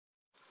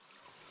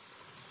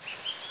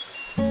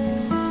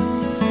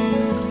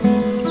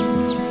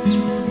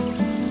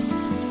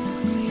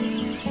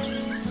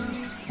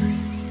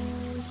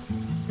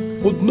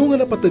Pudno nga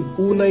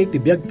napatag-unay ti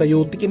biag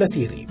tayo ti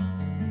kinasirip.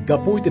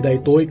 Gapu iti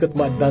daytoy ket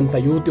maaddan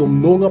tayo ti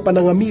umno nga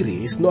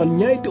panangamiris no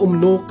anya iti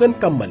umno ken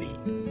kammali.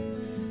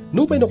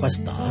 Nupay no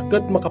kasta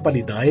ket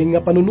makapaliday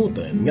nga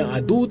panunutan nga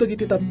adu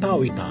dagiti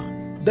tattao ita,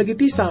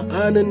 dagiti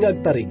saanen nga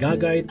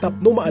agtarigagay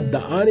tapno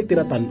maaddaan iti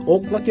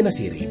tinatan-ok nga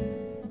kinasirip.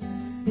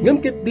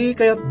 Ngem ket di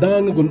kayat da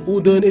nga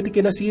gun-uden iti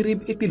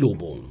kinasirip iti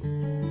lubong.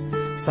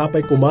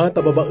 Sapay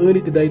kumata babaen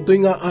iti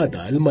daytoy nga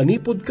adal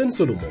manipod ken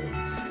Solomon.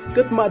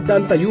 Ket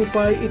maaddan tayo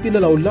pa'y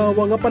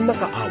itinalawlawa nga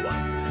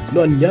panakaawat,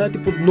 no anya ti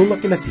pudno nga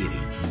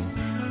kinasirip.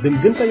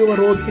 Denggen tayo nga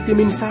rod iti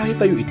mensahe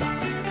tayo ita.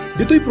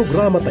 Dito'y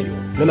programa tayo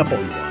nga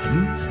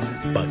napauluan,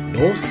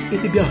 Bagnos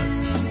iti Biag.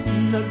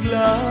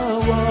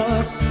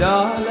 Naglawat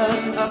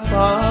dalan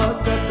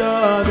apat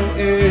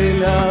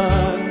kadadaelan,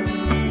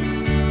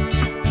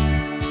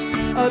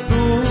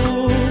 adu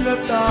nga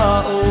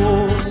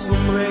tao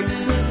sumrek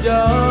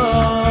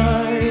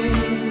sadyay,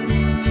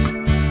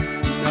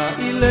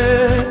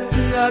 nailet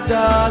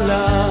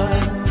dalan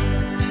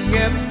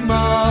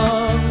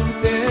ngemang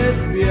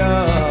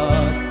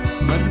tedbiat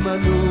man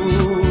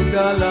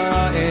manudalaen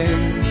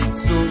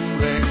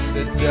sumrek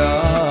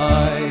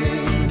sadyay,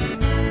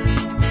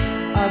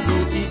 adu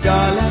ti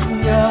dalan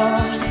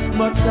nga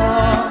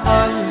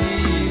makaalilaw,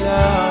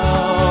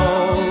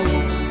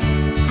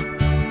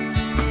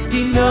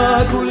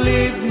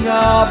 tinagulid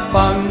nga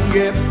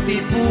panggep ti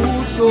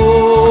puso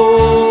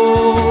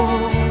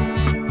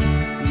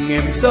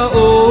ngem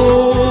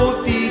sao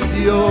ti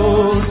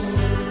Diyos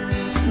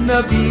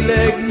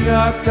nabileg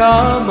nga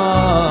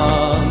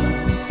kamang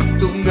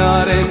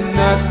tungaren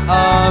at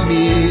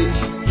amin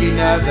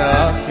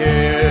kinadakes.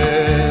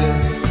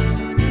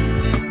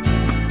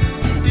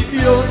 Di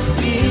Diyos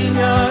di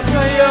nga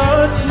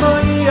kaya't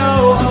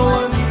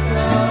mayaw-awan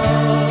ka,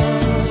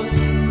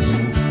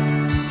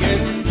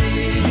 ken di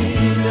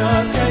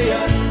nga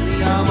kaya't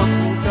nga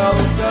mapukaw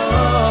ka.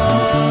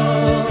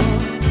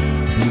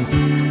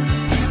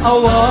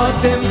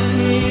 Awaten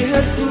ni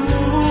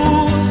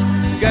Jesus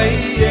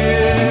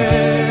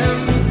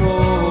gayem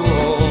ko,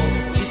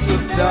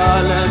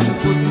 isugdalan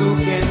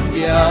pudnuken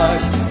biag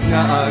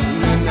nga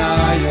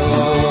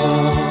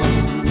agnanayon.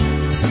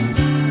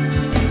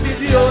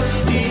 Di Diyos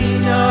di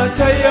na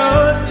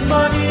kaya't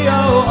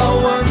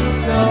maniyaw-awan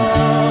ka,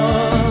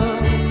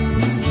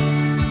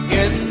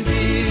 ken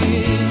di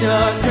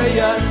na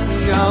kaya't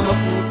nga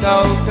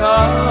mapukaw ka.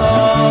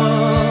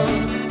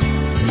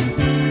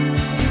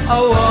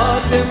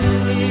 Awatem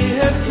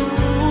ni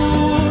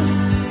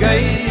Jesus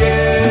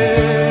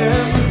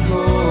gayem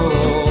ko,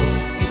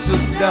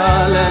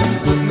 isugdalan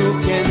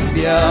pudnuken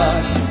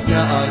biag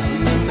nga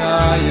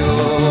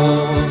agnanayon.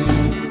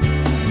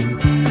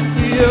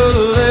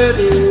 You're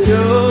ready,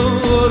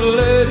 you're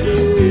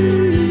ready,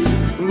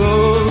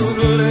 Lord,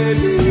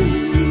 ready.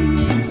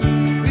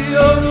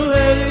 You're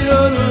ready,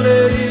 you're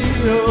ready,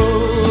 you're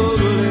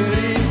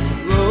ready,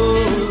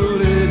 Lord,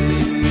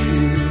 ready.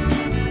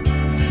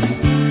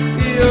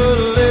 You're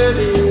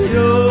ready,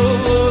 you're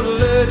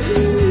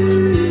ready,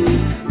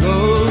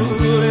 Lord,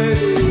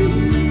 ready.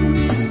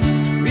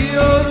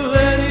 You're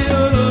ready,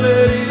 you're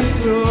ready,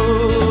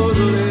 you're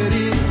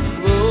ready,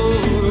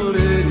 Lord,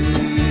 ready.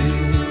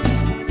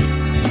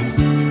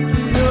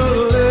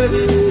 You're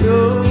ready,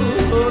 you're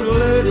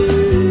ready,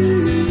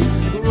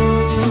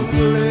 Lord,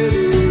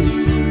 ready.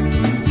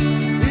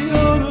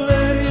 You're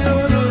ready,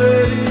 you're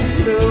ready,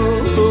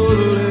 you're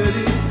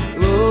ready,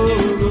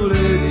 Lord,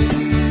 ready.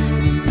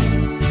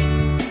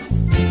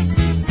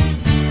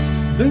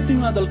 Dito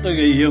nga dal tayo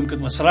gayam kat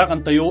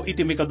masarakan tayo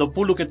iti may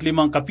 25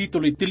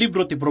 kapitulo iti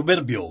libro ti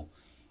Proverbio,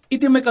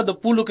 iti may 23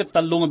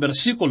 nga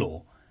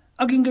bersikulo,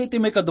 aging ga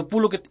iti may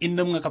 26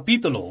 nga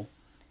kapitulo,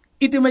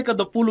 iti may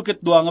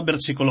 22 nga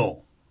bersikulo.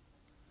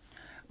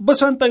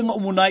 Basan tayo nga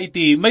umuna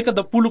iti may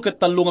 23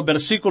 nga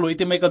bersikulo,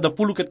 iti may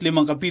 25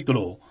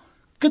 kapitulo,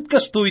 kat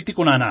kasto iti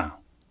kunana.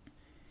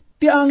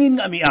 Ti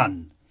angin nga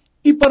amian,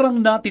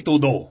 iparang na ti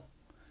todo.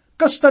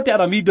 Kasta ti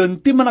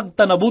aramidon ti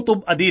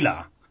managtanabutob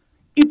adila,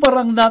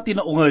 iparang na ti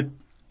naunget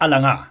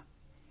alanga.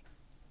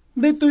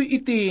 Dito'y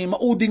iti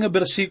maudi nga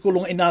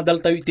bersikulong inadal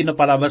tayo iti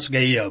napalabas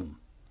gayam.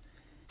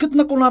 Kat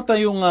nakuna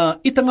tayo nga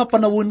ita nga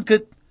panawon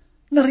kat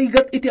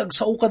narigat iti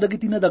agsao kadag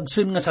iti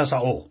nadagsen nga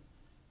sasao.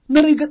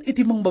 Narigat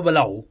iti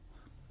mangbabalaw,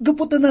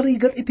 gaputa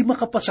narigat iti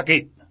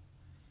makapasakit.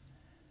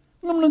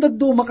 Ngam no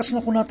nagdumakas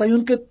na kuna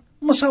tayo kat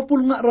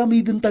masapul nga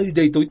aramidin tayo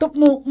daytoy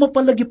tapno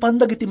mapalagipan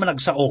dagiti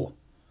managsao.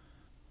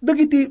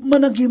 Dagiti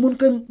managimon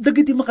kan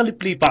dagiti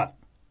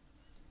makaliplipat.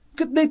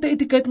 Kat dayta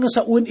iti kahit nga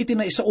saun iti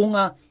na isao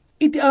nga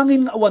iti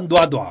angin nga awan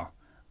duadwa,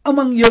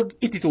 amang yag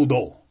iti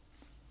tudo.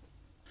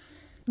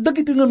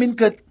 Dagiti nga min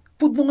kat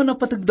pudno nga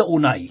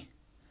napatagdaunay.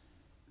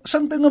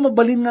 Santa nga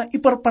mabalin nga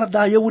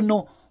iparpardayaw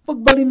no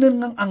pagbalinan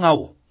ngang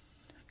angaw.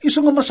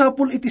 Iso nga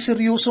masapul iti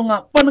seryoso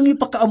nga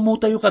panangipakaamu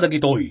tayo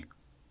kadagitoy.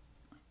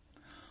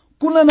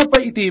 Kuna na pa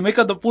iti may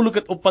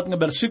 24 nga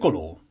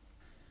bersikulo,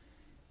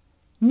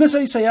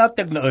 nasaysaya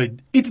tag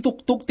naed iti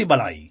tuktok ti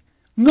balay,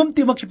 ngam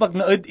ti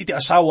makipagnaed iti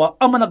asawa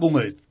a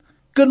managunget,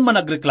 ken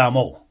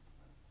managreklamo.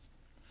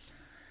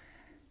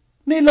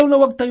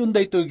 Nailawlawag tayon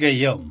daytoy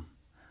gayam.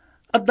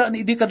 At daan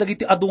idi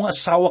kadagiti adu nga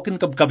asawa ken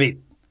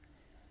kabkabit.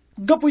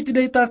 Gapoy ti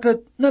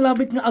daytaket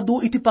nalabit nga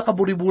adu iti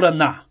pakaburiburan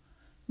na.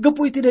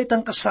 Gapoy ti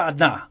daytang kasaad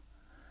na.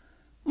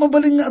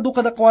 Mabalin nga adu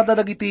kadakwada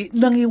dagiti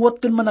nangiwat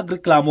ken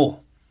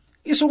managreklamo.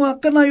 Isu nga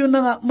kanayon na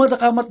nga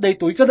madakamat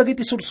daytoy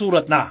kadagiti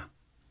sursurat na.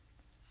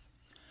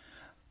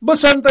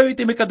 Basan tayo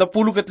iti may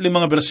 15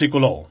 nga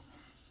bersikulo.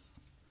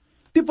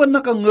 Ti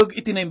panakangeg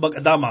iti naimbag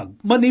adamag,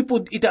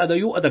 manipod iti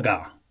adayo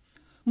adaga.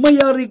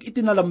 Mayarig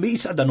iti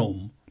nalambis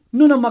adanom,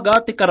 no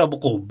namaga ti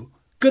karabukob,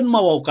 ken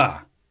mawaw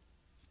ka.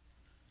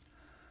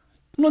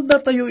 No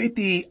datayo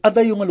iti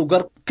adayo nga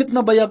lugar, ket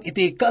nabayag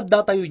iti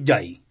kaadda tayo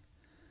jay.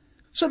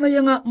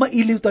 Sanaya nga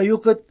mailiw tayo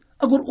ket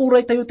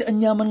agururay tayo ti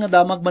anyaman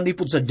nga damag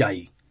manipod sa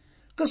jay.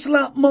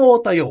 Kasla mawaw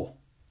tayo,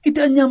 iti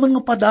anyaman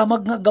nga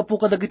padamag nga gapu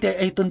kadagiti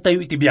aytan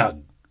tayo iti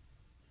biyag.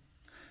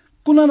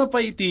 Kunana pa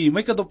iti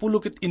may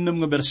 26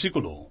 nga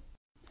bersikulo.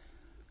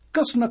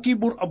 Kas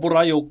nakibur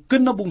aburayo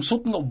ken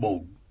nabungsot nga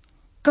ubog.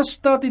 Kas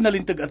ta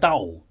tinalintag a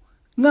tao,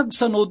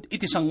 ngagsanod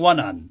iti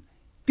sangwanan,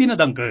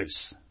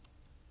 tinadangkes.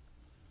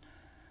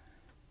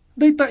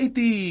 Dayta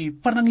iti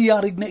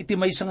panangyarig na iti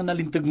maysa nga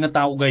nalintag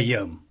nga tao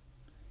gayam.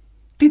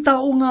 Ti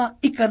tao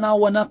nga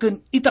ikanawa na ken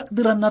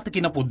itakdiran na ti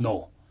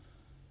kinapudno.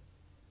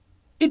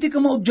 Iti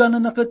kamaudyanan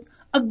na ket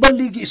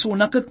agbaligi iso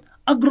na ket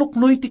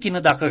agroknoy ti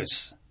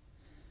kinadakes.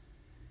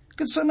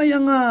 Ket sanaya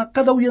nga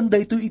kadawyan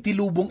dayto iti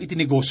lubong iti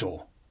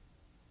negosyo.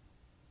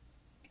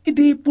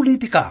 Iti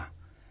politika,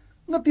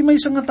 nga ti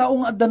maysa nga tao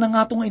nga adda na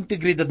nga nga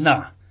integridad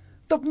na,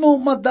 tapno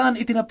madaan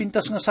iti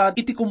napintas nga saad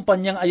iti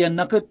kumpanyang ayan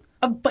na ket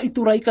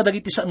agpaituray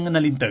kadagiti saan nga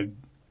nalintag.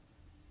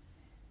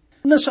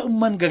 Nasaan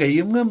man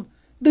gagayim ngam,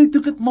 dayto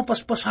ket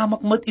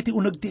mapaspasamak mat iti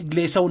unag ti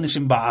iglesia ni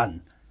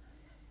simbaan.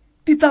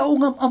 Ti tao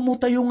ngam amo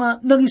tayo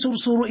nga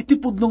nangisursuro iti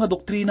pudno nga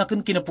doktrina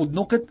ken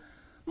kinapudno ket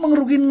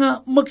mangrugin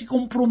nga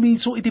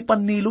makikompromiso iti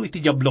panilo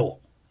iti diablo.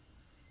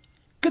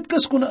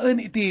 Katkas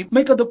kunaan iti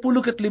may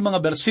 25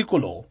 nga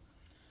bersikulo,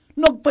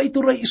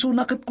 nagpaituray iso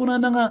na ket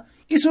kunana nga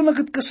iso na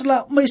ket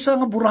kasla may sa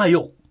nga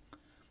burayo.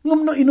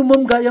 Ngam no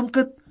inumam gayam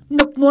ket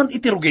napnuan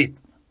iti rugit.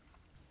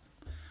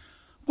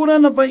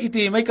 Kunana pa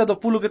iti may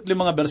 25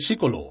 nga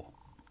bersikulo,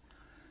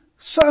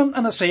 saan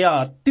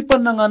anasayat ti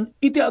panangan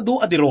iti adu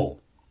adiro,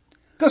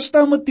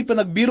 kastamat ti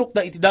panagbirok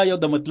da iti dayaw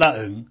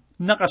damatlaeng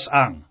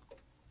nakasang.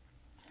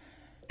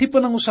 Ti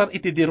panangusar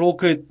iti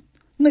diroket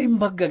na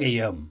imbag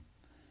gagayam.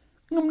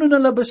 Ngam no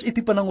nalabas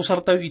iti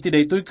panangusar tayo iti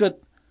daytoy ket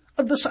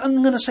adda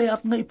saan nga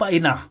nasayat nga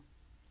ipaina.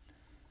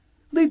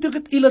 Daytoy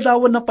ket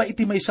iladawan na pa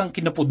iti maysang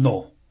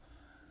kinapudno.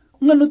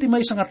 Ngano ti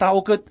maysa nga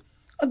tao ket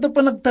adda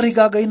pa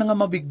nagtarigagay na nga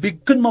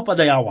mabigbig ken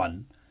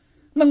mapadayawan.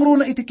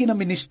 Nangruna iti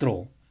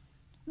kinaministro.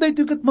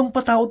 Daytoy ket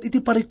mangpataod iti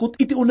parikot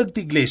iti uneg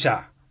ti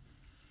iglesia.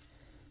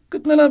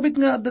 Ket nalabit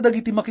nga adda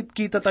dagiti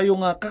makitkita tayo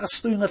nga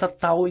kakastoy nga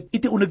tattao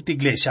iti uneg ti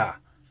iglesia.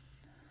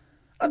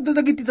 At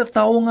dadagiti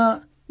tattao nga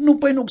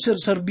nupay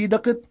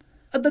nagserserbida ket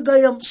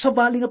adagayam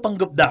sabali nga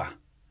panggapda.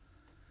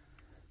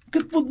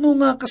 Ket pudno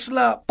nga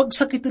kasla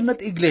pagsakitin na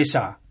ti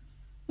iglesia,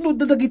 no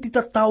dadagiti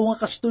tattao nga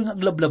kastoy nga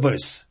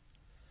aglablabes.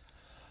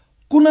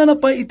 Kunana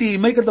pa iti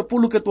may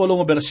 28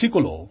 nga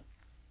bersikulo,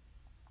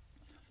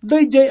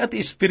 dayjay at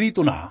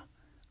espiritu na,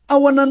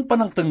 awanan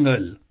pa ng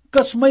tenggel,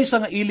 kas may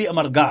sa nga ili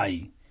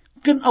amargaay,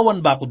 ken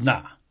awan bakod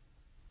na.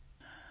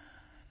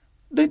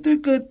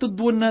 Daytoy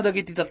katudwan na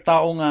dagiti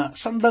tattao nga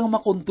sandang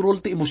makontrol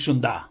ti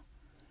emosyon da.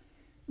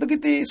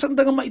 Dagiti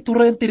sandang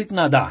maituray ti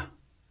riknada.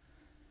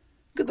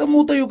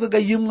 Katamu tayo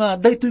gagayim nga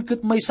daytoy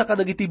ket maysa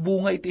kadagiti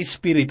bunga iti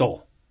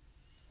espiritu.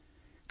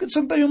 Ket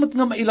san tayo mat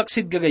nga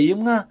mailaksid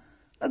gagayim nga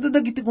adda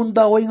dagiti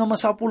gundaway nga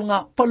masapul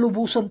nga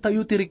palubusan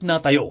tayo ti rikna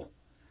tayo.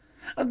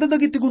 Adda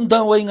dagiti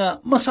gundaway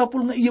nga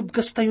masapul nga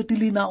iyabkas tayo ti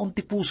linaon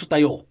ti puso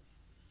tayo.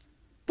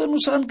 Tano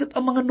saan ket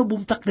ang mga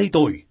nubumtak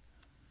daytoy?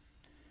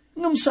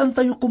 Ngam saan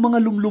tayo kung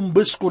mga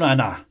lumlumbes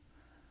kunana?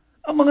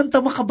 Ang mga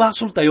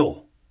tamakabasol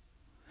tayo.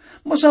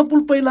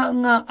 Masapul pa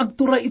ilaan nga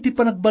agturay iti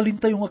panagbalin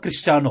tayo nga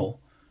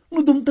Kristiyano, no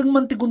dumtang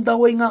man ti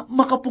gundaway nga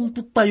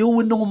makapungtut tayo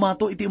wenno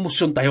umato iti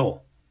emosyon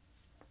tayo.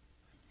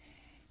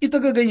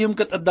 Itagagayem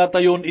ket adda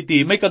tayon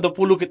iti may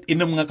 26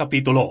 nga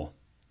kapitulo.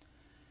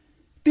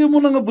 Tiyo mo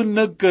na nga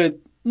bunag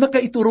ket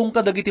nakaiturong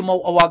ka dagiti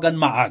mauawagan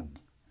maag.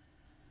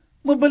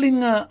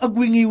 Mabalin nga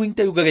agwingiwing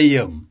tayo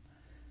gagayem,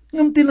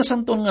 ngam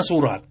tinasanton nga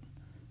surat.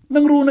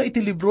 Nangruna iti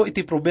libro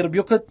iti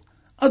Proverbio ket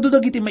adu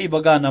dagiti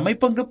maibagana may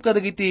panggap ka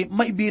dagiti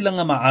maibilang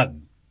nga maag.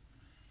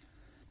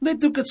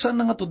 Daytoy ket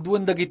saan nga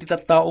tudwan dagiti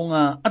tattao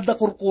nga adda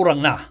kurkurang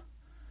na.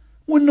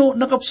 Wenno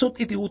nakapsot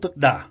iti utek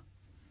da.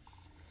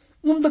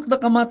 Ngem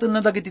dakdakamatan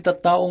na dagiti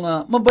tattao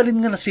nga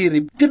mabalin nga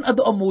nasirib ken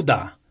adu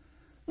amuda.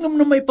 Ngem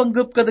no may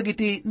panggap ka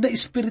dagiti na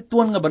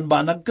espirituan nga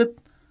banbanag ket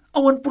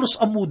awan pulos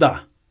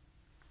amuda.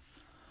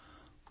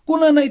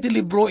 Kunana iti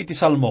libro iti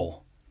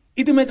Salmo,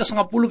 iti may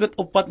 14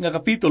 nga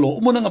kapitulo,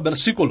 umuna nga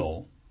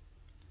bersikulo,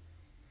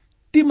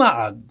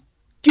 timaag,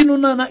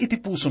 kinunana iti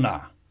puso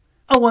na,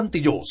 awan ti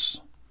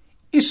Diyos,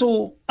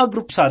 iso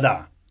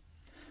agrupsada,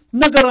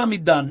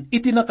 nagaramid dan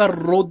iti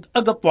nakarod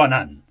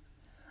agapwanan,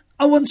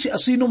 awan si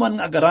asino man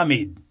nga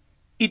agaramid,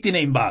 iti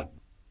naimbag.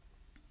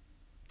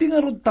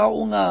 Tingarod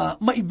tao nga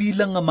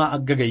maibilang nga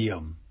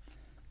maaggagayam.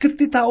 Kat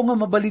ti tao nga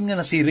mabalin nga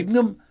nasirib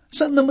ngam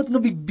saan namat nga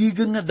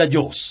bigbigan nga da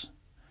Diyos.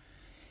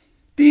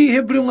 Ti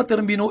Hebreo nga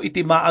termino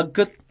iti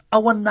maagkat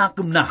awan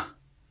nakam na.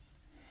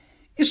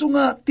 Isu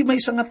nga ti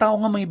maysa nga tao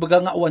nga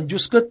maibaga nga awan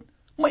Diyos kat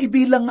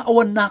maibilang nga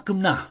awan nakam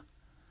na.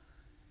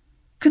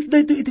 Kat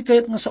dayto iti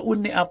kayat nga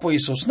saun ni Apo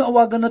Isos na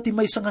awagan na ti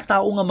maysa nga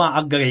tao nga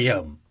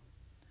maaggagayam.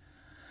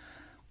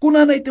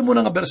 Kuna na iti mo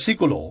nga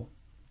bersikulo,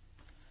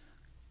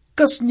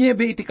 kas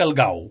niebe iti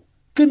kalgaw,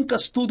 ken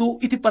kas tudo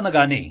iti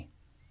panagani.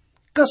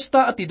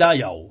 Kasta ati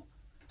dayaw,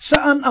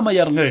 saan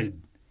amayarnged,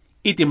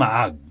 iti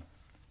maag.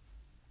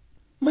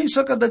 May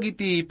isa kadag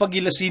iti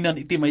pagilasinan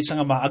iti may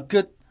nga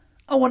maagket,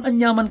 awan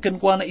anyaman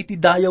ken kwa na iti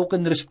dayaw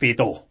ken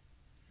respeto.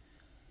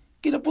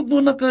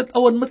 Kinapudno na ket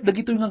awan mat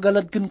dagitoy nga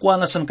galad ken kwa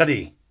na san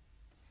kadi.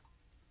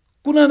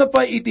 Kuna na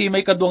pa iti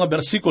may kadwa nga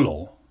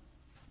bersikulo,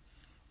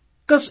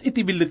 kas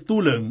iti bilit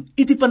tuleng,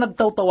 iti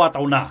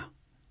panagtaw-tawataw na.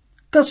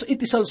 Kas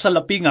iti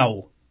salsalapingaw,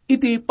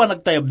 iti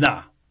panagtayab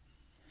na.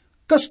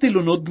 Kas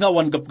tilunod nga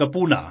wan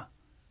gapgapuna,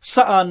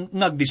 saan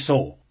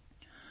ngagdiso.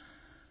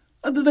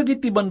 At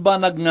dagiti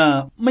banbanag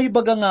nga may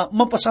baga nga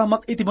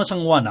mapasamak iti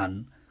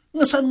masangwanan,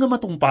 nga saan nga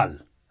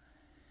matungpal.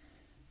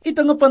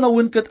 Ita nga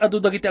panawin ket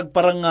adu dagiti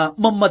agparang nga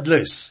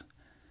mamadles.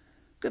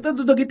 Ket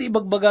adu dagiti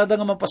ibagbagada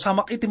nga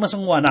mapasamak iti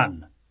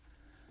masangwanan.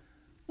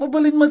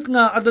 Mabalin mat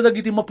nga adu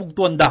dagiti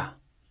mapugtuan da.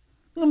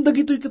 Ngam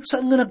dagitoy ket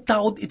saan nga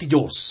nagtaod iti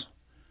Dios.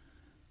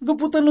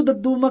 Gaputan no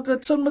daduma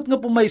ket saan mat nga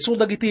pumayso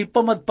dagiti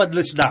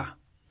pamadpadles da.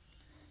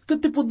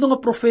 Ket tipod no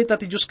nga profeta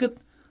ti Dios ket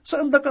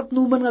saan dakat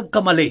numan nga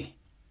agkamali.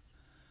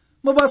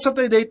 Mabasa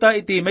tayo dayta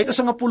iti may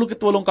 18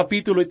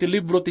 kapitulo iti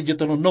libro ti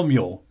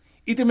Deuteronomio,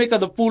 iti may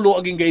 10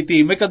 aging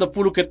iti may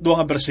 12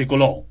 nga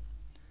bersikulo.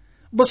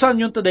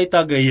 Basahan yun ta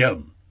dayta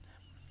gayam.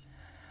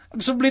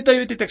 Agsubli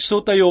tayo iti teksto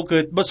tayo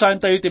ket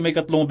basahan tayo iti may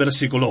 3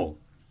 bersikulo.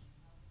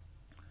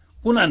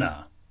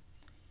 Kunana,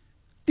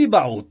 ti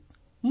baot,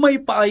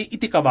 may paay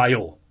iti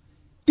kabayo,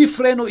 ti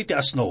freno iti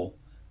asno,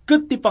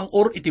 ket ti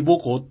pangor iti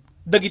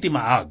bukot, dagiti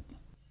maag.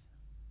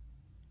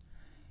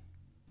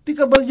 Ti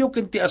kabalyo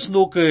ken ti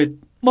asno ket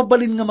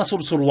mabalin nga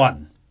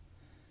masursurwan.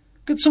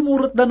 Ket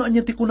sumurat da no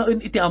anya ti kunaen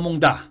iti among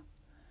da.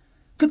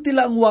 Ket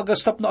tila ang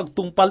wagas tapno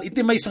agtungpal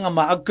iti may nga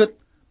maag ket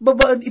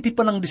babaan iti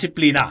panang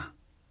disiplina.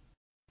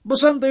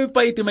 Basan tayo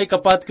pa iti may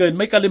 4 ken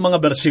may 5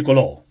 nga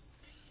bersikulo.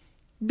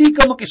 Di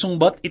ka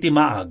makisungbat iti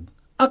maag,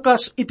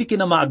 akas iti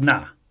kinamaag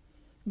na.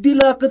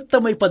 Dila ket ta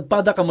may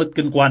padpada kamot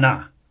ken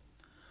kuana.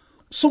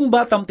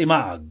 Sungbatam ti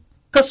maag,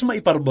 kas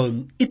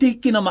maiparbeng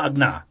iti kinamaag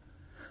na.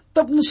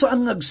 Tapno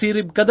saan nga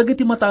agsirib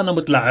kadagiti mata na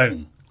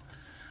mutlaeng.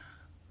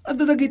 At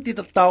dagiti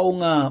tattao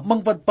nga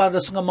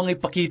mangpadpadas nga mga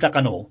ipakita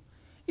kano,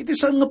 iti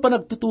saan nga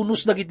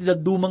panagtutunos dagiti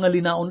daddu mga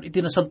linaon iti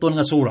nasantuan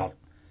nga surat.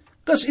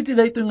 Kas iti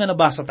daytoy nga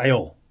nabasa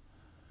tayo.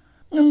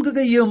 Ngam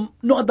gagayam,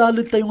 no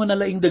adalit tayo nga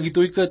nalaing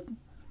dagitoy ket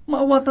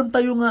maawatan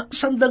tayo nga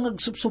sandang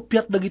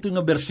agsupsupyat dagitoy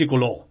nga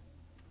bersikulo.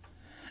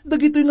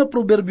 Dagitoy nga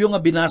proverbio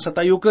nga binasa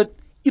tayo ket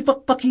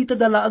ipakpakita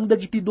dala ang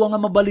dagiti dua nga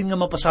mabalin nga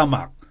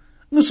mapasamak.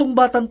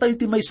 Ngusungbatan tayo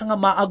ti may nga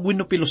maagwin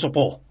no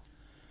pilosopo.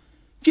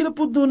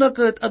 Kinapudno na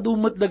ket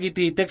adumat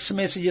dagiti text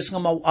messages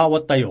nga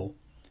mauawat tayo,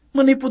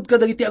 manipod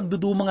ka dagiti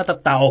agduduma nga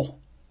tattao.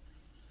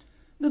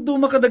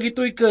 Duduma ka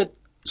dagitoy ket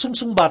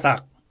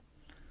sungsungbatak.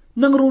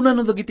 Nangruna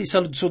no dagiti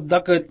saludsod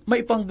da ket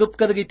maipanggap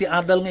ka dagiti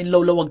adal nga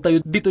inlawlawag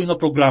tayo ditoy nga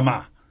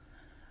programa.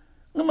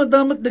 Nga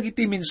madamat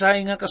dagiti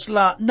mensahe nga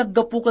kasla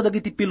naggapu ka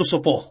dagiti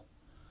pilosopo.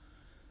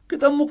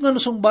 Ket amok nga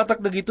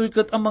nusungbatak dagitoy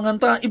ket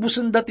amanganta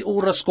ibusen dati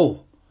oras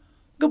ko.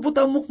 Gapot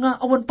amok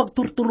nga awan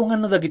pagturtulungan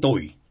na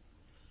dagitoy.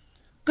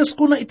 Kas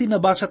ko na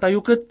itinabasa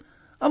tayo ket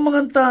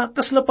amanganta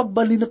kasla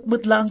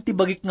pagbalinakmet lang ti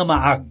bagik nga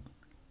maag.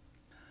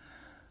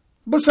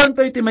 Basan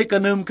tayo ti may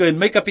 6 ken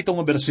may 7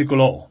 nga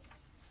bersikulo.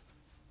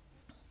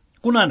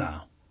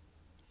 Kunana,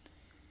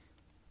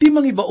 ti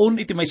mangibaon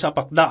iti may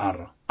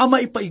sapakdaar, ama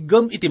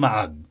ipaigam iti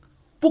maag,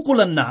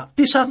 pukulan na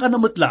ti saka na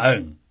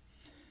metlaeng,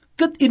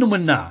 ket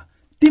inuman na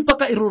ti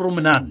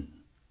pakairurumanan.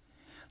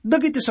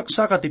 Dagiti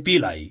saksaka ti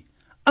pilay,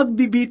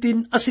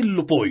 agbibitin asin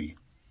lupoy,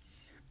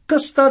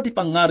 kasta ti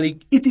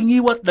pangarig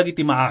itingiwat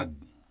dagiti maag.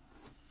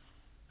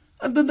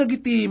 At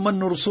dagiti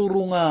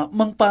manursuro nga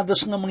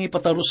mangpadas nga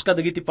mangipatarus ka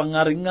dagiti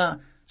pangarig nga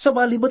sa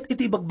balibat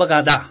iti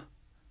ibagbagada.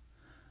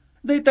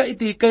 Dayta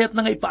iti kayat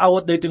na nga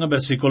ipaawat dayto nga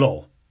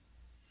bersikulo.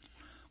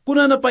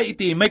 Kuna na pa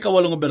iti may 8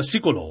 nga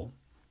bersikulo,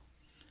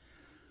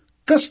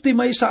 kas ti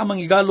may sa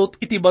amangigalot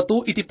iti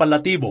bato iti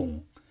palatibong,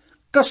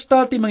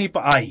 kasta ti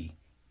mangipaay,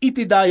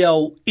 iti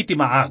dayaw iti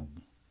maag.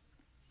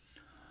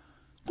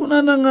 Kuna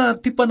na nga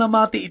ti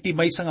panamati iti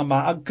may sa nga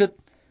maag ket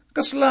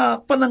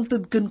kasla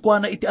panangted ken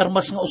kuana iti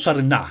armas nga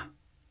usarin na.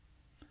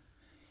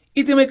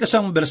 Iti may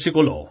 9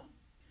 bersikulo,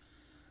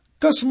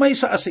 kas may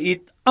sa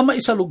asiit ama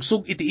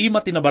isalugsog iti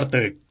ima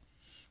tinabartek,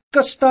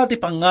 kasta ti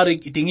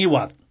pangarig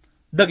itingiwat,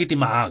 dagiti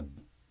maag.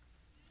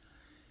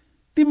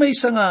 Ti may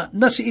nga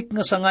nasiit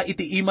nga sanga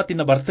iti ima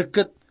tinabartek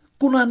ket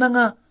kuna na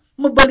nga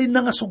mabalin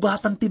na nga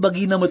sugatan ti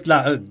bagina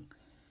metlaeng,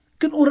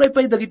 ken uray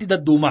pa'y dagiti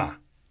dadduma.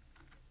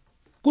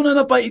 Kuna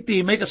na pa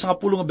iti may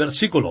kasangapulong nga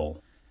bersikulo,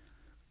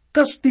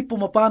 kas ti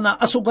pumapana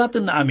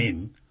asugaten na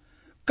amin,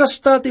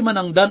 kasta ti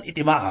manangdan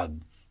iti maag,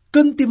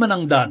 ken ti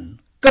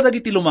manangdan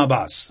kadagiti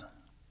lumabas.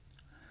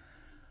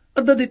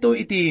 Adda dito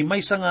iti may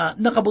nga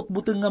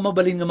nakabutbuteng nga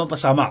mabalin nga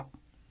mapasamak.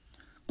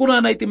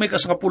 Kuna na iti may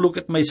kasangapulong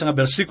ket may nga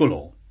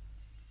bersikulo,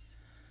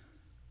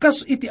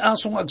 kas iti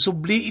asong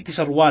agsubli iti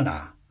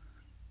sarwana,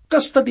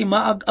 kasta ti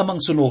maag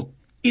amang sunod,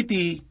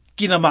 iti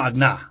kinamaag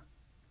na.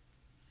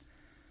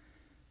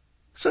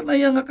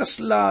 Sanaya nga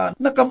kasla,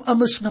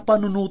 nakamamas nga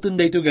panunutin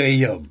dayto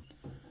gayam.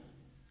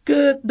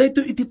 Ket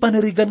dayto iti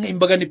panirigan nga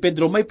imbaga ni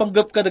Pedro, may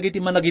panggap ka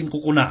dagiti managin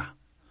kukuna.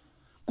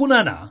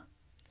 Kuna na,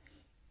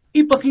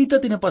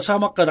 ipakita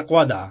tinapasamak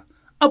kadakwada,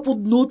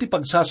 apudno ti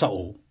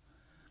pagsasao,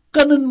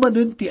 kanan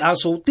manen ti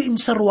aso ti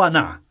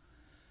insarwana,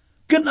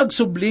 ken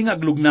agsubli nga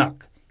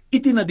aglugnak,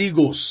 iti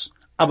nadigos,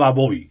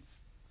 ababoy.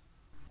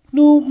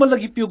 No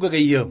malagipyo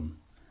gagayam,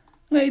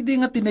 nga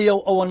idi nga tinayaw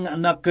awan nga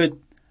anak ket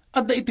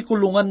adda iti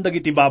kulungan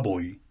dagiti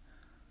baboy.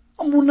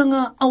 Amo na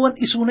nga awan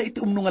isuna iti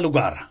umno nga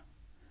lugar.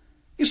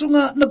 Isu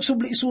nga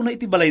nagsubli isuna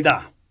iti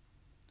balayda.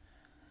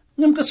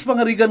 Ngem kas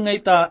pangarigan nga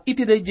ita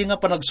iti daydi nga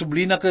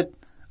panagsubli na ket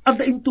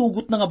adda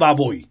intugot na nga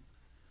baboy.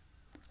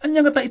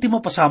 Anya nga ta iti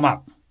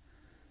mapasamak.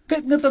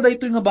 Kahit nga ta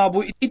daytoy nga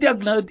baboy iti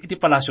agnaed iti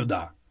palasyo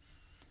da.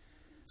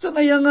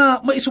 Sanaya nga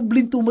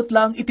maisublin tumet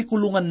lang iti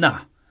kulungan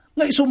na,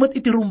 nga isumat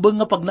iti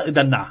rumbang nga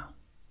pagnaedan na.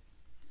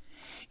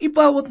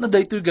 Ipawat na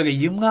daytoy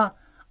gagayim nga,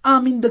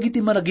 amin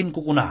dagiti managin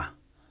kukuna.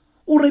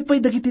 Uray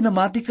pa'y dagiti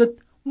namati ket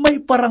may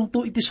parang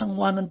to iti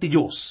sangwanan ti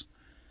Diyos.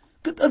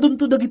 Ket adun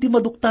to dagiti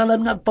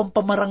maduktalan nga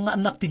agpampamarang nga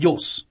anak ti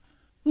Diyos.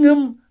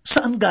 Ngem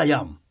saan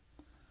gayam?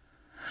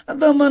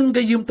 Adaman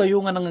gayim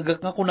tayo nga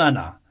nangagak nga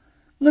kunana,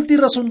 nga ti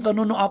rason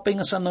kano no apay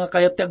nga saan nga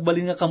kayat ti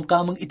agbalin nga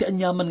kamkamang iti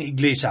anyaman nga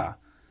iglesia.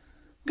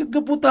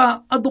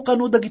 Gatgaputa, adu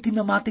kano dagiti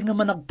namati nga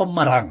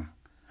managpamarang.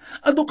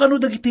 Adu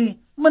kano dagiti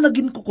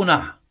managin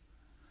kukuna.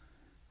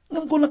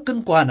 Ngam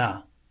kunakkan kwa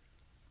na,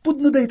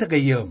 pudno day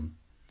tagayam.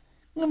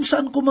 Ngam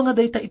saan ko mga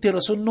day ta iti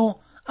rason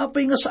no,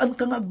 apay nga saan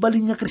ka nga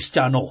agbalin nga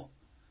Kristiyano.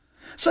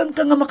 Saan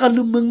ka nga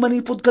makalumang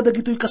manipod ka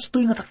dagito'y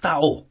kastoy nga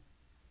tattao.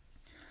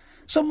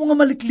 Sa mga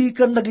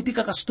maliklikan dagiti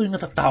kakastoy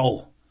nga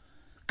tattao.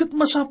 Kat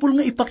masapul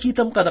nga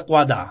ipakitam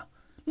kadakwada,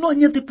 no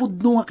anya ti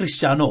pudno nga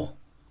Kristiyano.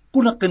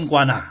 Kunakkan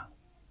kwa na.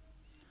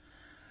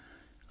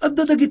 At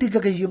dadagiti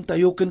gagayim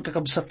tayo ken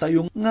kakabsat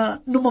tayo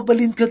nga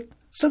numabalin ket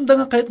sanda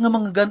nga kahit nga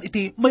mga gan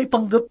iti may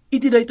panggap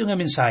iti dayto nga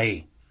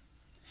mensahe.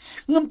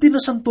 Ngam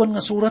tinasantuan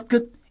nga surat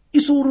ket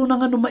isuro na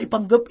nga no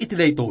maipanggap iti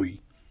daytoy.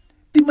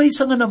 Ti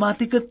maysa nga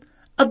namati ket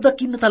adda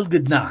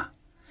kinatalged na.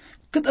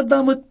 Ket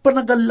addamet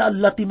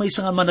panagalla ti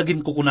maysa nga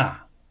managin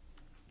kukuna.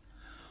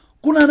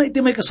 Kuna na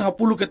iti may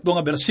kasangapulo ket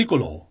nga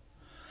bersikulo,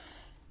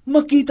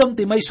 makitam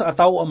ti maysa a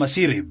tawo a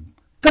masirib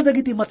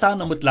kadagiti mata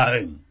na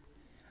metlaeng.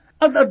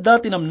 Ad-adda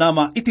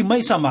tinamnama iti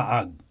maysa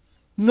maag,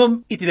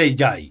 ngem iti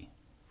dayjay.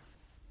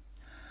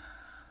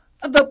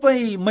 Adda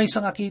pa'y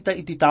maysa nga kita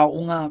iti tao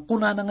nga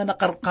kunana nga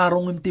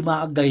nakarkarong ti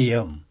maag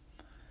gayam.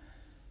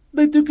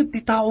 Daytoy ket ti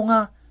tao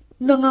nga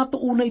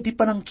nangatuuna iti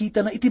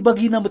panangkita na iti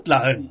bagi na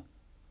metlaeng.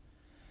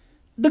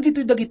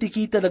 Dagiti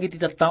kita dagiti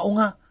tattao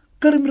nga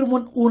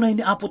karimrimon unay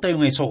ni Apo tayo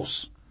nga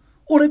Hesus.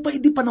 Uray pa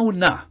iti panahon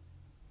na.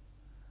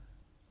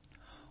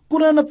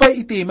 Kunana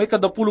pa'y iti may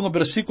 10 nga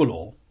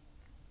bersikulo,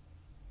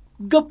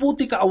 gapu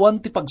ti kaawan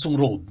ti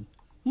pagsungrod,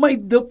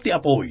 maidep ti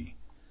apoy,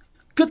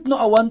 ket no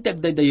awan ti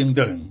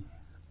agdaydayengdeng,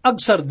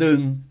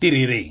 agsardeng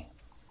tiriri.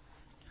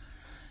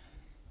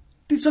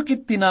 Ti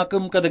sakit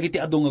tinakam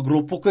kadagiti adu nga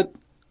grupo ket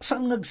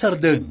saan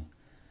ngagsardeng.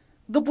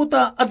 Gapu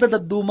ta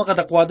adadaduma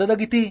kadakwada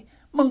dagiti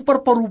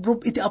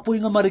mangparparubrob iti apoy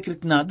nga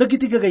marikrit na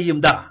dagiti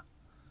gagayem da.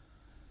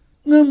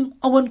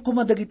 Ngem awan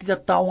kuma dagiti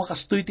tattao nga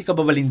kastoy ti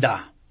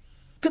kababalinda,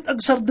 ket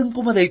agsardeng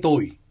kuma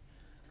daytoy.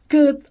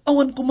 Ket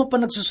awan ko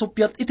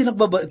mapanagsusupyat iti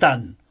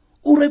nagbabaetan,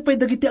 uray pa'y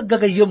dagiti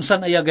aggagayam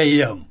san ay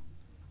agayam.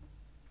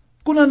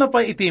 Kuna na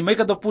pa'y iti may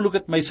 10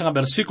 ket may nga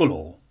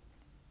bersikulo,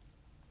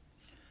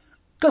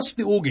 kas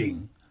ti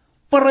uging,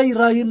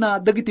 parayrayin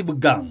na dagiti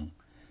beggang,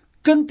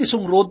 ken ti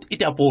sungrod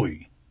iti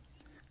apoy.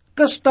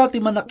 Kas ta ti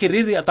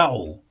manakiriri a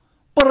tao,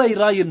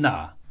 parayrayin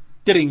na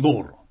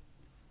tiringgor.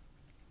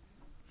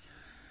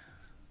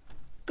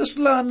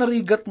 Kasla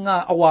narigat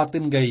nga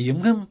awaten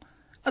gayam ngem,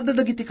 adda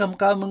dagiti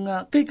kamkamang nga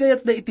kay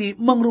kayat da iti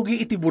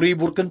mangrugi iti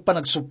buribur ken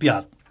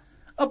panagsupyat.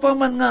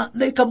 Apaman nga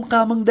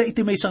naikamkamang da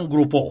iti maysang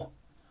grupo.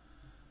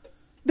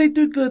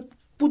 Daytoy ket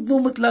pudno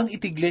met lang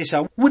iti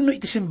iglesia wenno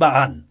iti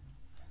simbahan.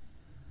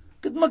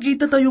 Ket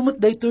makita tayo met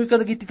daytoy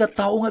kadagiti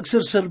tattao nga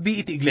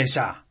agserserbi iti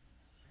iglesia.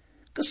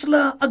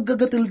 Kasla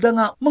aggagatilda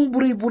nga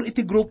mangburibur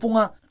iti grupo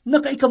nga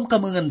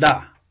nakaikamkamangan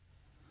da.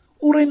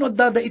 Uray no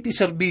adda da iti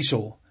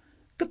serbisyo,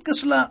 ket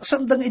kasla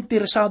sandang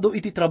interesado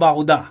iti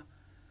trabaho da.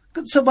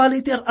 Ket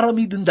sabali iti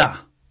aramiden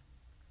da.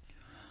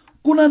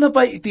 Kuna na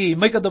pa iti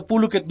may 10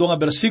 ket 2 nga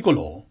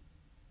bersikulo,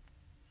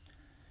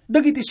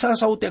 dagiti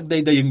sasaw ti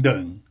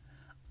agdaydayengdeng,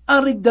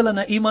 arig dala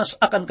na imas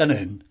akan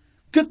kanen,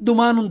 ket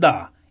dumanon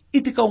da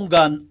iti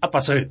kaunggan a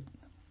paset.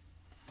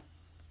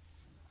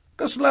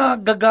 Kasla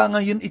gaga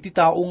ngayon iti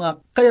tao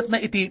nga, kayat na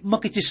iti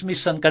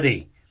makichismisan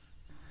kade.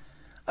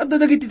 At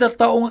dadagiti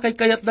tao nga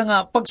kayat na nga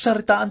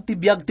pagsaritaan ti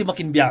biyag ti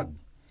makinbiyag.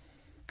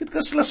 Kit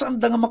kasla saan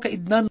da nga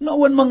makaidnan,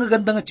 naawan mga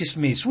ganda nga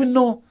chismis,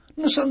 wenno,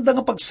 no saan da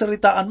nga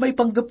pagsaritaan, may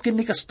panggap kin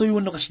ni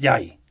kastuyon no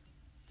kasjay.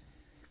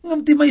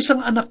 Ngam ti may isang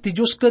anak ti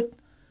Diyos kat,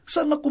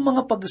 saan ako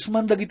mga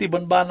pagisman dagiti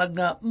banbanag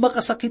nga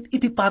makasakit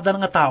iti pada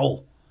nga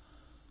tao.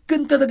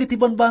 Ken kadagiti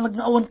banbanag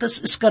nga awan kas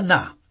iskan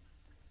na,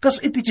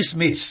 kas iti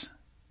chismis.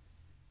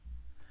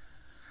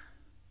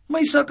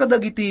 May isa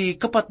kadagiti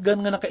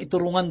kapatgan nga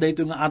nakaiturungan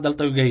dahito nga adal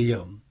tayo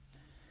gayam.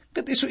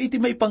 Kat iso iti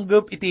may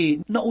panggap iti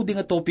naudi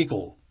nga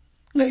topiko,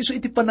 nga iso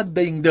iti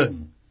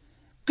panagdayingdeng.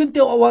 Ken ti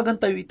awagan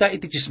tayo ita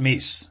iti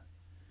chismis.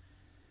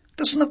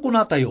 Kas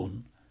nakuna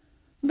tayon,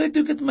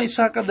 dahito kat may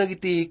isa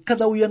kadagiti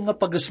kadawyan nga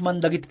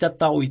pagasman dagiti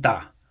tattao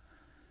ita.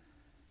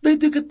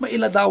 Dahito kat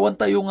mailadawan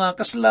tayo nga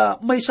kasla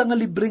may isa nga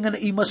libre nga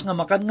naimas nga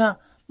makan nga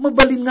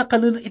mabalin nga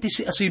kanon iti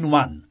si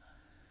asinuman.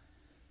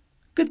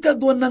 Kat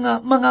kaduan na nga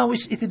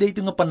mangawis iti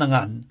dayto nga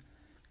panangan,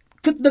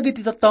 kat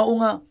dagiti tattao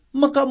nga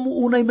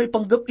makamuunay may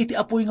panggap iti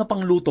apoy nga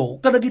pangluto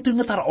kadagito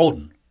nga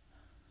taraon.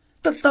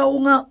 Tattao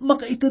nga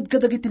makaitid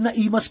kadagiti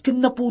naimas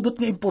ken napudot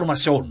nga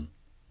impormasyon.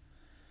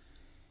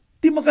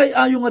 Ti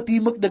makayayo nga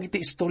timak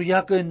dagiti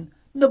istorya ken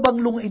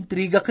nabanglo nga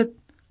intriga ket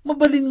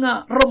mabalin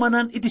nga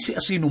ramanan iti si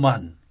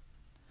asinuman.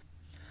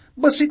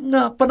 Basik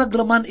nga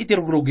panagraman iti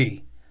rugrogi,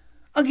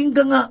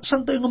 agingga nga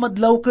santayo nga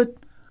madlaw ket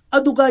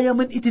adugaya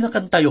man iti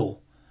nakantayo.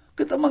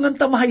 Katamangan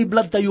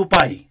tamahay-blood tayo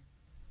pa'y.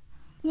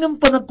 Ngam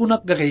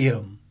panagkunak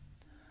gagayam.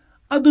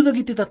 Ado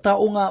nagiti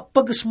tattao nga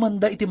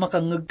pagasmanda iti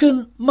makangag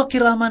ken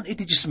makiraman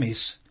iti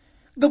chismis.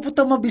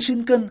 Gaputa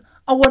mabisin ken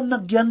awan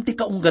nagyan ti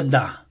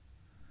kaungganda.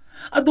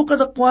 Ado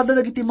kadakwada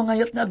nagiti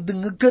mangayat nga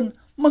agdengeg ken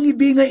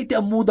mangibingay iti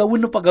amuda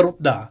wenno pagarot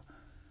da.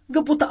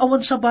 Gaputa awan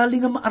sa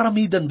bali nga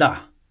maaramidan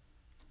da.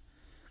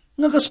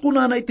 Ngagas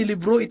kunana iti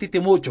libro iti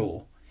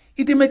Timoteo,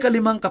 iti may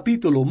 5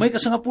 kapitulo, may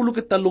 13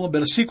 nga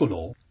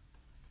bersikulo,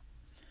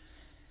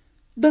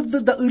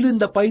 dadadaulin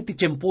da pa'y ti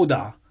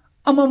tiyempoda,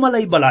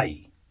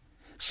 amamalay-balay.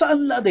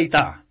 Saan la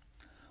dayta?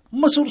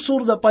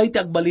 Masursur da pa'y ti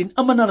agbalin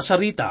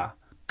amanarsarita,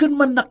 ken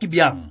man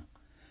nakibiyang,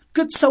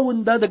 ket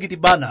sawenda dagiti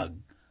banag,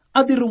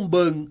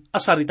 adirumbeng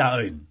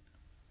asaritain.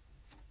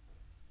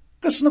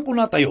 Kas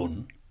nakuna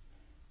tayon,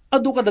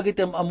 adu ka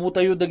dagiti amamu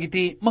tayo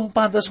dagiti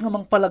mangpadas nga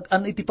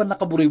mangpalagan iti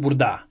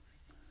panakaburayburda.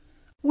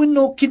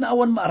 Wenno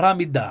kinaawan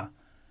maaramid da,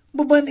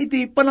 babayan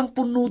iti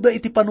panangpunuda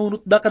iti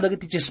panunot da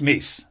kadagiti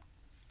chismis.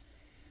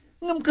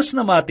 Ngamkas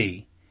na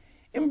mati,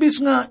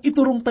 imbis nga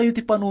iturong tayo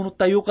ti panunot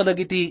tayo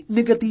kadagiti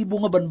negatibo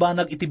nga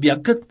banbanag iti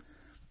biyag ket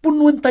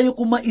punuan tayo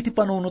kuma iti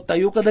panunot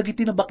tayo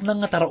kadagiti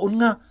nabaknang nga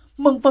taraon nga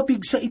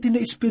mangpapigsa iti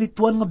na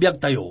espirituan nga biyag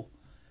tayo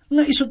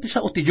nga iso ti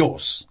sao ti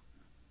Diyos.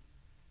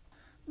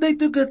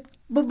 Dahito ket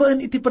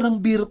babaan iti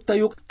panangbirok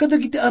tayo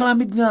kadagiti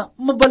aramid nga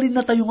mabalin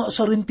na tayo nga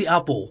usarin ti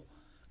Apo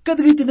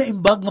kadagiti na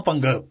imbag nga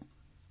panggap.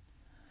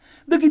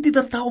 Dagiti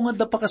tattao nga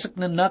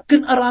dapakasaknan na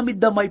ken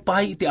aramid da may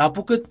pahay iti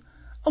Apo ket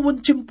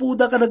awan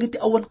tiyempuda kadagiti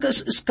awan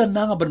kas-iskan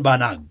na nga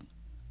banbanag.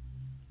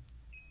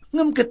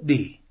 Ngam ket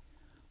di,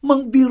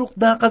 mangbirok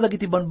da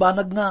kadagiti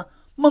banbanag nga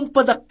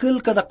mangpadakkel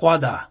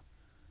kadakwada,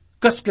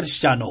 kas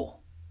Kristiyano.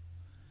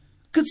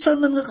 Ket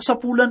sanan nga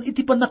kasapulan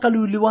iti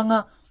panakaluliwa nga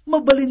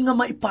mabalin nga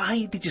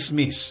maipahay iti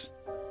chismis.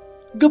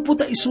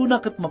 Gaputa isuna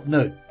ket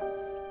mapneg,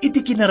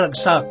 iti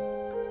kinaragsak,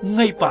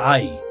 ngay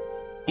paay,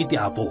 iti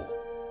Apo.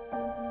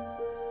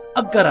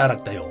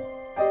 Agkararag tayo.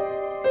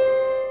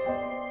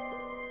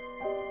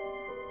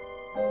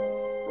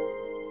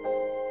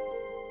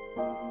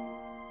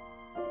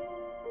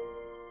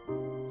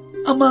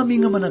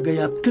 Amami nga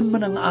managayat ken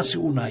manangaasi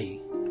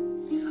unay.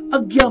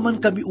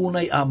 Agyaman kami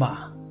unay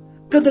ama,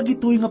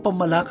 kadagitoy nga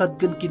pamalakad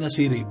ken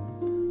kinasirib,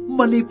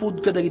 manipod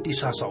kadagiti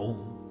sasaom.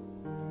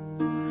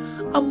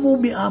 Ammo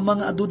mi ama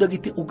nga adu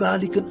dagiti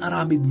ugali ken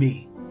aramid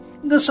mi,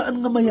 nga saan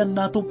nga mayan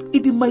nato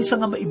iti maysa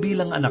nga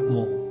maibilang anak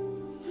mo.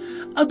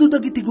 Adu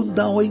dagiti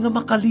gundaway nga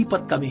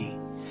makalipat kami,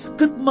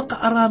 ket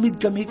makaaramid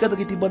kami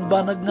kadagiti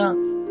banbanag nga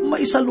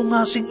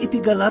maisalungasing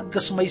iti galad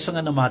kas maysa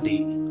nga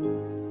namati.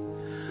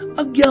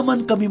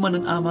 Agyaman kami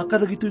manang ama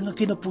kadagito nga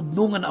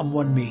kinapudno nga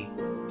naamuan mi.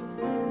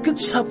 Ket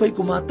sapay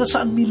kumata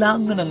saan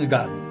milaang nga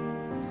nangagan.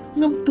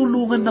 Ngam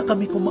tulungan na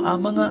kami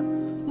kumaama nga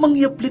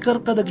mangyaplikar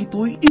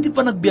kadagitoy iti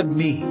panagbiag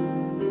mi,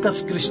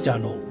 kas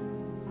Kristiyano.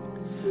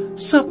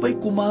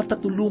 Sapay kumata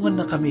tulungan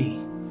na kami,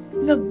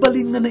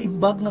 ngagbalin nga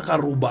naimbag nga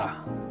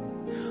karuba.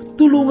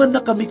 Tulungan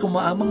na kami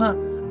kumaama nga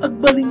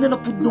agbalin nga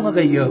napudno nga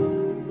gayam.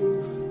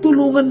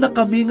 Tulungan na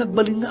kami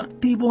ngagbalin nga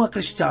aktibo nga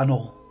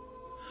Kristiyano.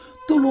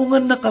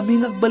 Tulungan na kami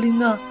ngagbalin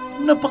nga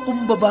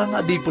napakumbaba nga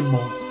adipon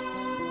mo.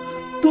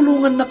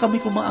 Tulungan na kami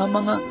kumaama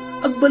nga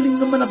agbalin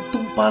nga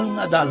managtungpal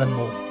nga adalan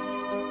mo.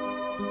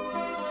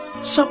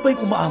 Sapay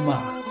kumaama,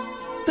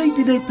 tayo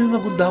tinaytoy nga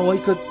gundaway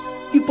kat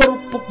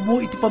iparupok mo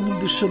iti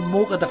pamindusyon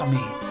mo kada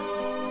kami.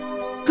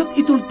 Kat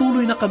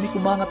itultuloy na kami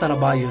kumanga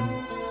tarabayan,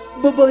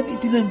 babaan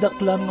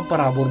itinandaklan ng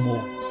parabor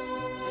mo.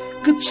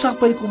 Kat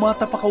sapay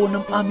kumata pakawan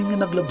ng aming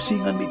nga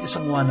naglabsingan mi iti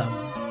sangwanam.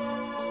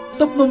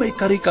 tapno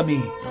maikari kami,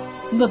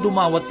 nga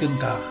dumawat ken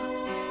ka.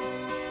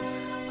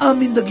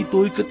 Amin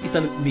dagitoy ket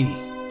italekmi,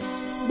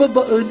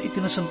 babaan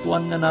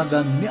itinasantuan nga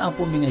nagan ni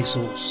Apo mi nga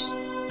Hesus.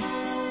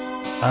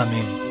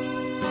 Amen.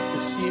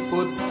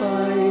 Sipot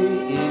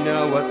pa'y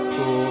inawat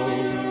ko,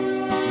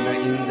 na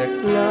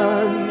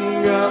indaklan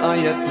nga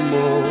ayat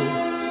mo,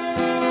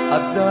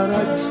 at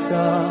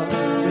daragsa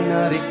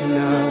narik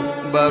na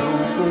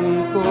barukong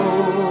ko.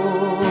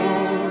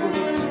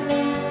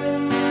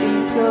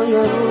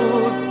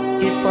 Inkangarot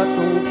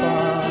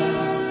ipatungpad,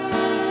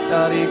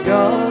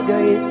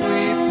 tarigagay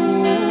ko'y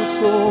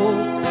puso,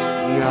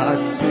 nga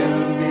at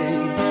silbi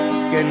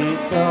ken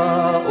ka,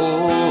 o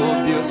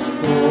Diyos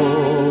ko.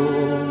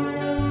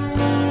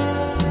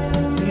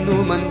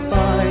 Numan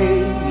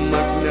pa'y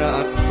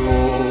magnaat ko,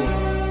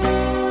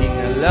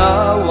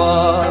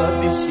 tinalawa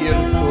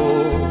disyerto,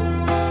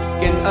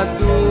 ken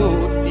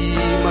aduti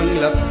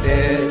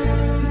manglapte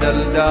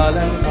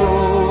daldalan ko.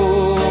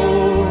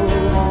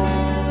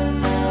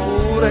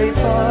 Uray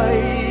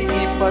pa'y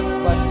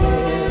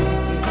ipatpaten,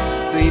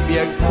 tuy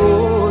biyag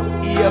ko't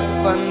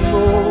iapan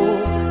mo,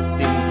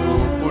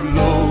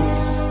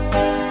 tintupulos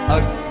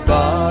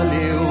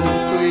agbaliw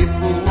tuy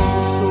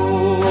puso.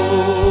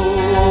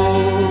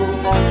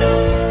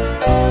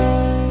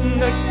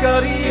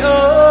 Nagkaria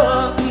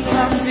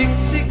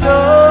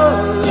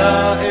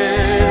nasiksikalae,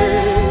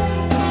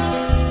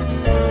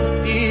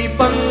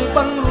 ibang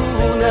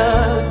pangruna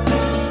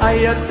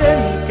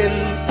ayaten ken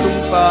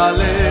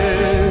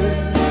tumpalen.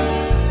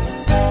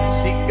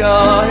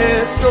 Sika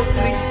Heso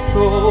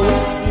Kristo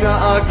nga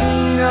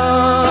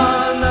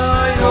agnanayon,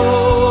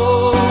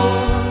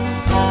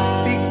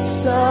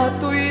 piksa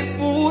tuy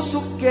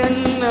puso ken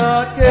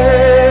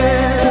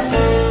naken,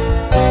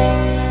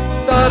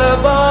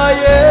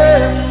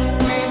 tarabayen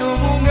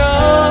pinumunga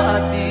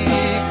at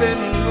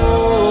ipenno,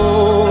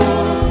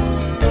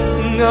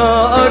 nga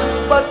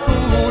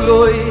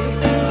agpatuloy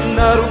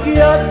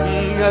narugyat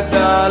nga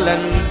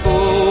dalan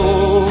ko.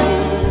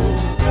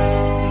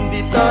 Di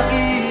ta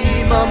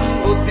imam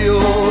o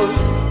Diyos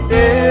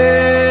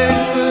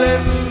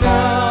tenglen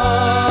na,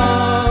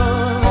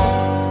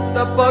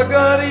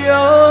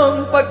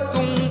 tapagaryang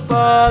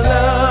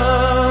pagtungpalan.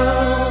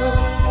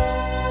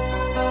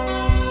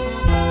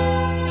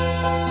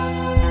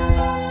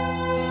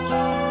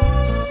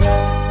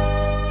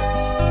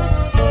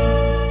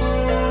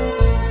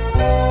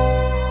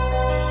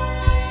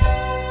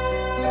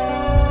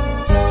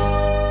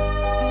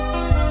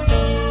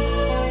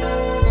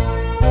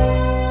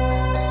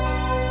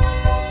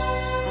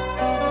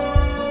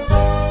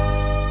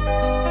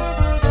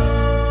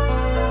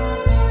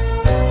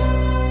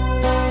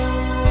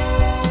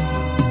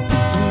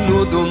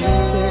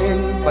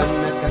 Dumteng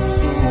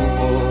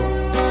panakasuko,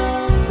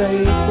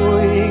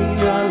 daytoy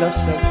nga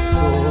lasag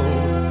ko,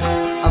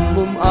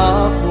 ambom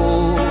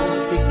Apo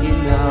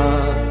tikina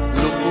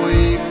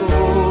lukoy ko.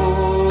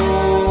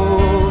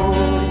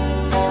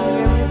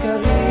 Ngem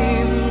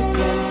karim,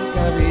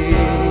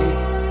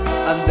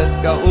 andat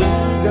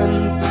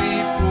kaunggan tuy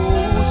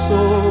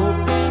puso,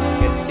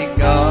 ket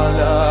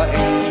sikala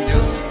ing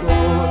Diyos ko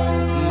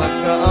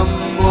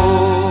makaammo.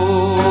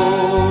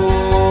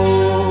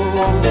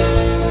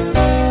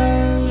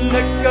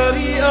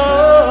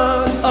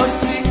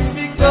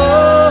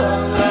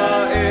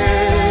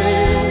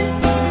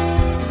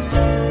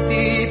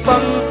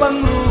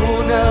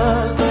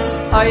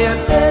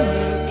 Ayaten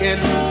ken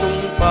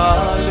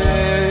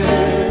tungpalen,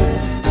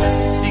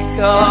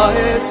 sika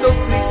Heso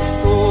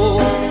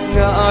Kristo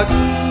nga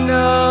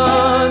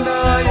agnanayon,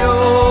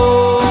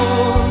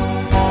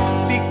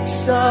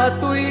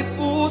 piksa tuy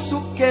puso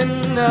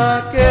ken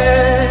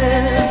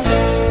naken,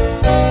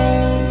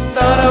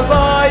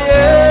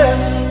 tarabayen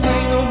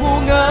tuy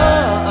numunga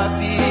at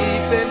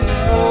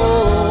ipenno,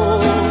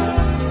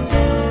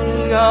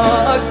 nga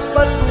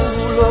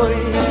agpatuloy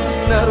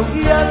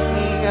narugyat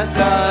nga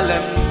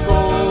dalan ko.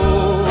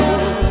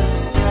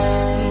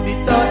 Di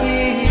ta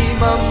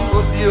imam o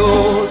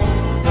Diyos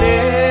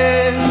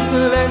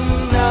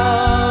tenglen na,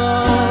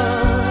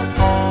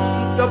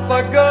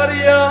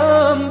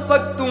 tapagaryang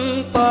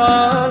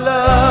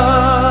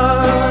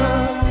pagtungpalan.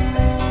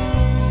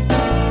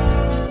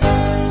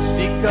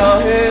 Sika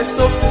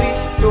Heso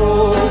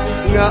Kristo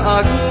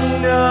nga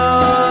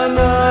agnanayon,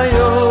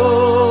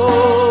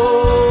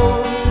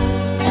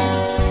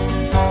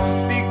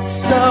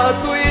 piksa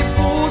tuy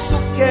puso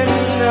ken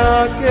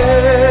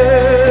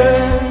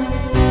naken,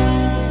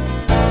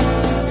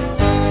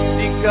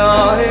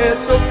 sika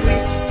Heso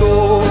Kristo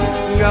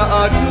nga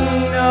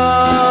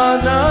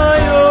agnanayon,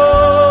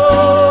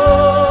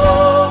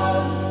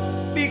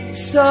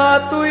 piksa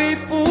tuy